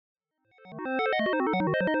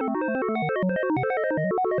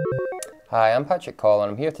Hi, I'm Coll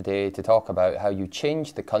and I'm here today to talk about how you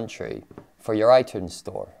change the country for your iTunes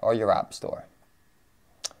store or your App Store.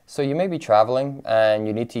 So you may be traveling and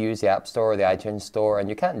you need to use the App Store or the iTunes Store and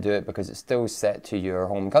you can't do it because it's still set to your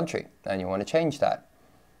home country and you want to change that.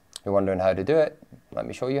 You're wondering how to do it? Let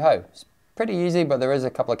me show you how. It's pretty easy, but there is a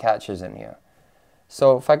couple of catches in here.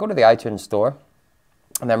 So if I go to the iTunes Store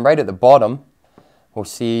and then right at the bottom we'll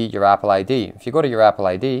see your Apple ID. If you go to your Apple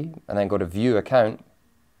ID and then go to View Account,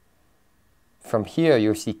 from here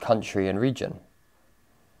you'll see country and region.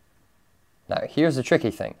 Now here's the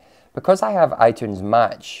tricky thing. Because I have iTunes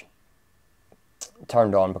Match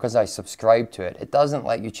turned on, because I subscribe to it, it doesn't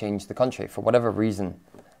let you change the country for whatever reason.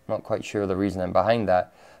 I'm not quite sure the reasoning behind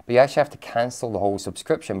that, but you actually have to cancel the whole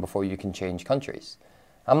subscription before you can change countries.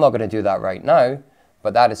 I'm not going to do that right now,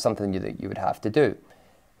 but that is something that you would have to do.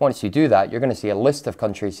 Once you do that, you're going to see a list of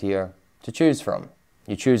countries here to choose from.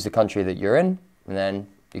 You choose the country that you're in, and then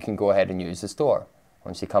you can go ahead and use the store.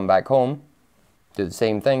 Once you come back home, do the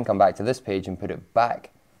same thing, come back to this page and put it back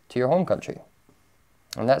to your home country.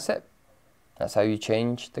 And that's it. That's how you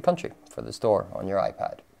change the country for the store on your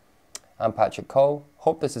iPad. I'm Coll.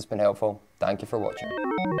 Hope this has been helpful. Thank you for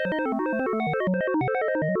watching.